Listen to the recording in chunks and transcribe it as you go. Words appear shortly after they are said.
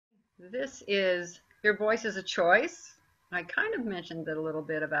This is Your Voice is a Choice. I kind of mentioned a little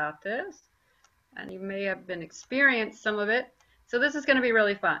bit about this, and you may have been experienced some of it. So this is going to be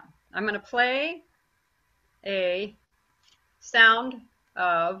really fun. I'm going to play a sound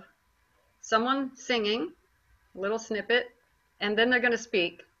of someone singing, a little snippet, and then they're going to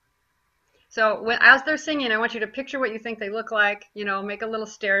speak. So as they're singing, I want you to picture what you think they look like, you know, make a little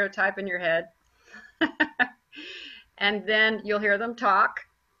stereotype in your head. And then you'll hear them talk,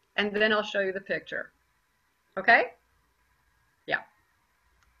 and then I'll show you the picture. Okay? Yeah.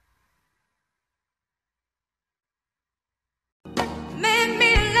 Man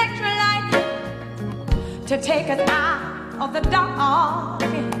made electrolyte to take us out of the dark.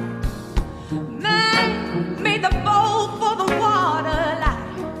 Man made the bowl for the water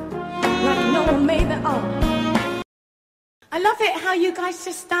like no one made the oil. I love it how you guys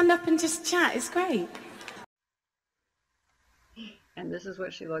just stand up and just chat. It's great. And this is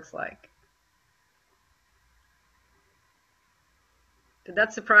what she looks like. Did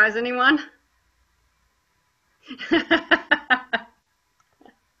that surprise anyone?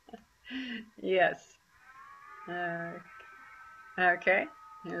 Yes. Okay,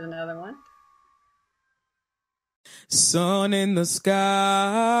 here's another one. Sun in the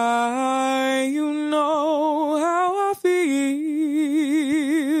sky, you know how I feel.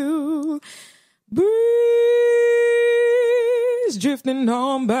 Breeze drifting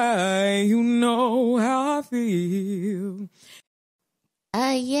on by, you know how I feel.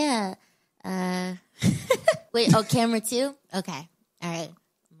 Yeah. Wait, oh, camera 2? Okay. All right.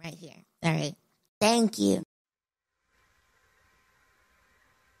 I'm right here. All right. Thank you.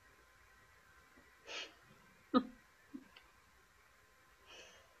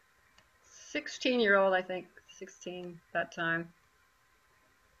 "16-year-old, I think, 16 that time.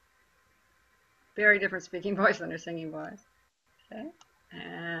 Very different speaking voice than her singing voice. Okay,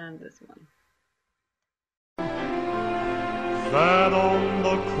 and this one. That on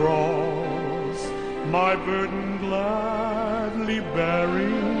the cross, my burden gladly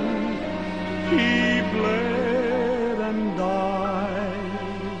bearing, he bled and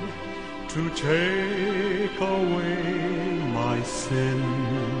died to take away my sins.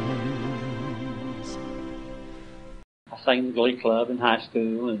 I sang in the Glee Club in high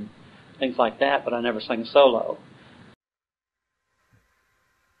school and things like that, but I never sang solo.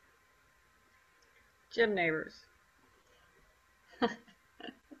 Jim Neighbors.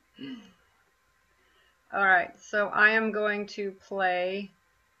 All right, so I am going to play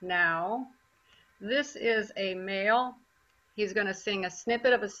now. This is a male. He's going to sing a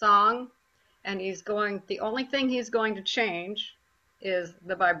snippet of a song, and the only thing he's going to change is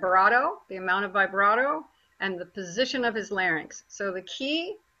the vibrato, the amount of vibrato, and the position of his larynx. So the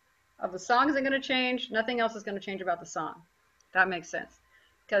key of the song isn't going to change. Nothing else is going to change about the song. That makes sense.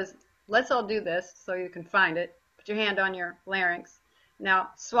 Because let's all do this so you can find it. Put your hand on your larynx.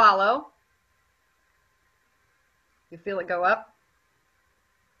 Now swallow. You feel it go up?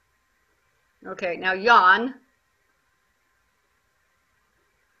 Okay, now yawn.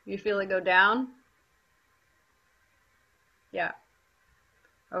 You feel it go down? Yeah.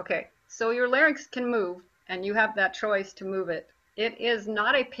 Okay, so your larynx can move, and you have that choice to move it. It is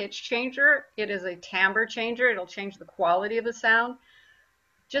not a pitch changer. It is a timbre changer. It'll change the quality of the sound.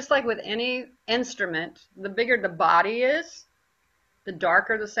 Just like with any instrument, the bigger the body is, the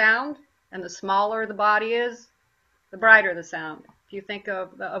darker the sound, and the smaller the body is, the brighter the sound. If you think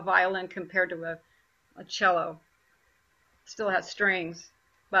of a violin compared to a cello, it still has strings,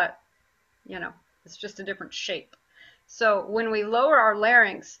 but you know, it's just a different shape. So when we lower our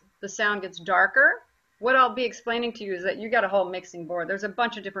larynx, the sound gets darker. What I'll be explaining to you is that you got a whole mixing board. There's a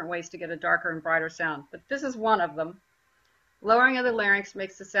bunch of different ways to get a darker and brighter sound, but this is one of them. Lowering of the larynx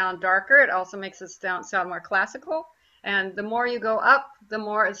makes the sound darker. It also makes the sound more classical. And the more you go up, the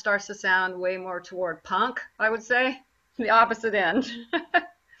more it starts to sound way more toward punk, I would say, the opposite end.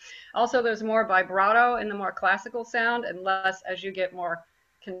 Also, there's more vibrato in the more classical sound and less as you get more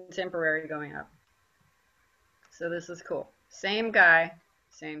contemporary going up. So this is cool. Same guy,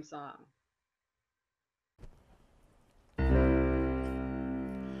 same song.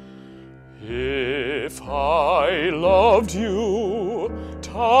 If I loved you,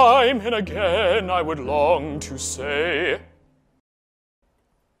 time and again I would long to say,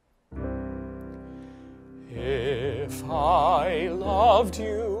 if I loved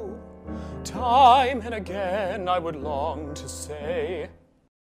you, time and again I would long to say,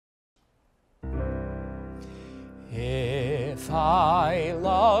 if I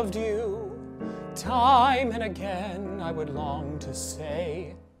loved you, time and again I would long to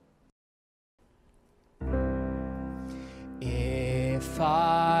say, if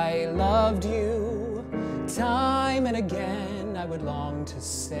I loved you, time and again I would long to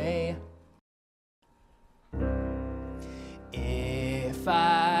say, if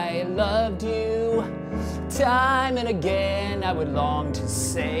I loved you, time and again I would long to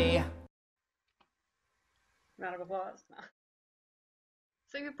say. Round of applause. No.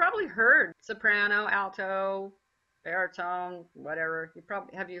 So you've probably heard soprano, alto, baritone, whatever.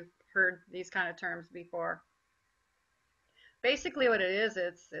 Have you heard these kind of terms before? Basically what it is,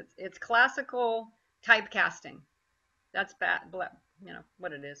 it's classical typecasting. That's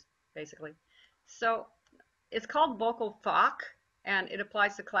what it is, basically. So it's called vocal thok, and it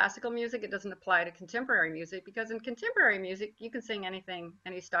applies to classical music. It doesn't apply to contemporary music, because in contemporary music, you can sing anything,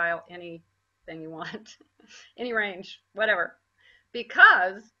 any style, anything you want, any range, whatever.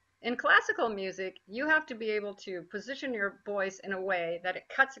 Because in classical music, you have to be able to position your voice in a way that it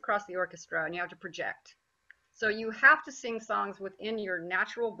cuts across the orchestra, and you have to project. So you have to sing songs within your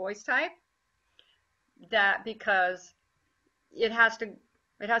natural voice type, because it has to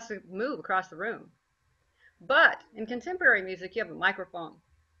move across the room. But in contemporary music, you have a microphone.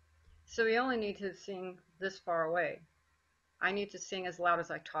 So you only need to sing this far away. I need to sing as loud as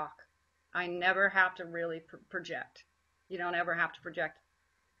I talk. I never have to really project. You don't ever have to project.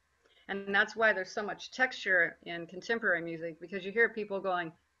 And that's why there's so much texture in contemporary music, because you hear people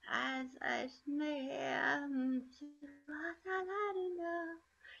going, as I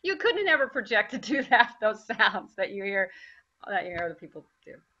you couldn't ever project to do those sounds that you hear other people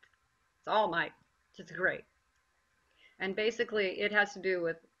do. It's all mic. It's great. And basically it has to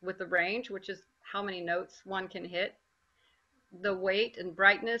do with the range, which is how many notes one can hit, the weight and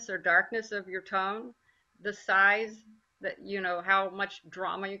brightness or darkness of your tone, the size, that how much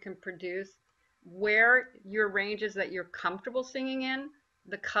drama you can produce, where your range is that you're comfortable singing in,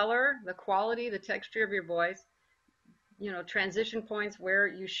 the color, the quality, the texture of your voice, transition points where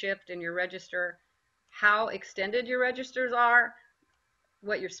you shift in your register, how extended your registers are,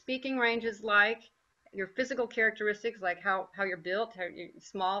 what your speaking range is like, your physical characteristics, like how you're built, how you're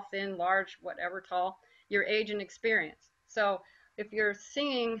small, thin, large, whatever, tall, your age and experience. So if you're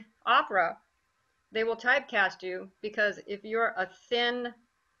singing opera, they will typecast you, because if you're a thin,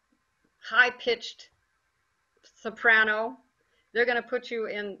 high-pitched soprano, they're going to put you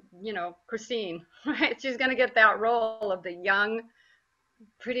in, Christine, right? She's going to get that role of the young,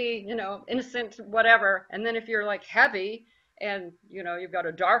 pretty, innocent, whatever. And then if you're like heavy and, you've got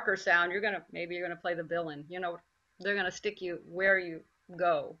a darker sound, maybe you're going to play the villain. They're going to stick you where you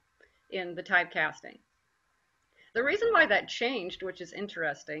go in the typecasting. The reason why that changed, which is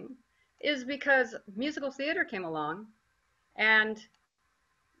interesting, is because musical theater came along and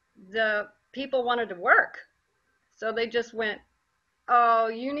the people wanted to work. So they just went, oh,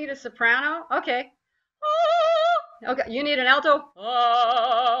 you need a soprano? Okay. Oh, okay, you need an alto?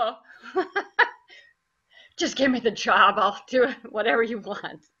 Oh. Just give me the job. I'll do whatever you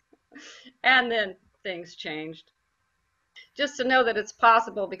want. And then things changed. Just to know that it's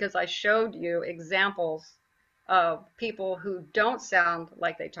possible, because I showed you examples of people who don't sound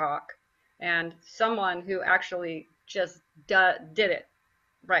like they talk, and someone who actually just did it,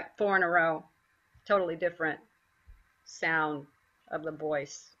 right, 4 in a row, totally different sound of the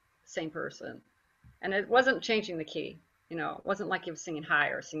voice, same person. And it wasn't changing the key, it wasn't like he was singing high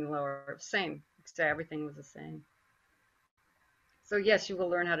or singing lower, same, except everything was the same. So yes, you will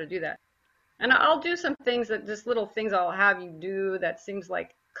learn how to do that. And I'll do some things, just little things I'll have you do that seems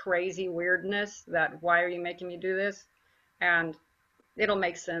like crazy weirdness, that why are you making me do this? And it'll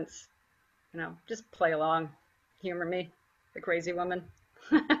make sense. Just play along, humor me, the crazy woman.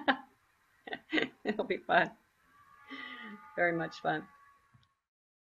 It'll be fun. Very much fun.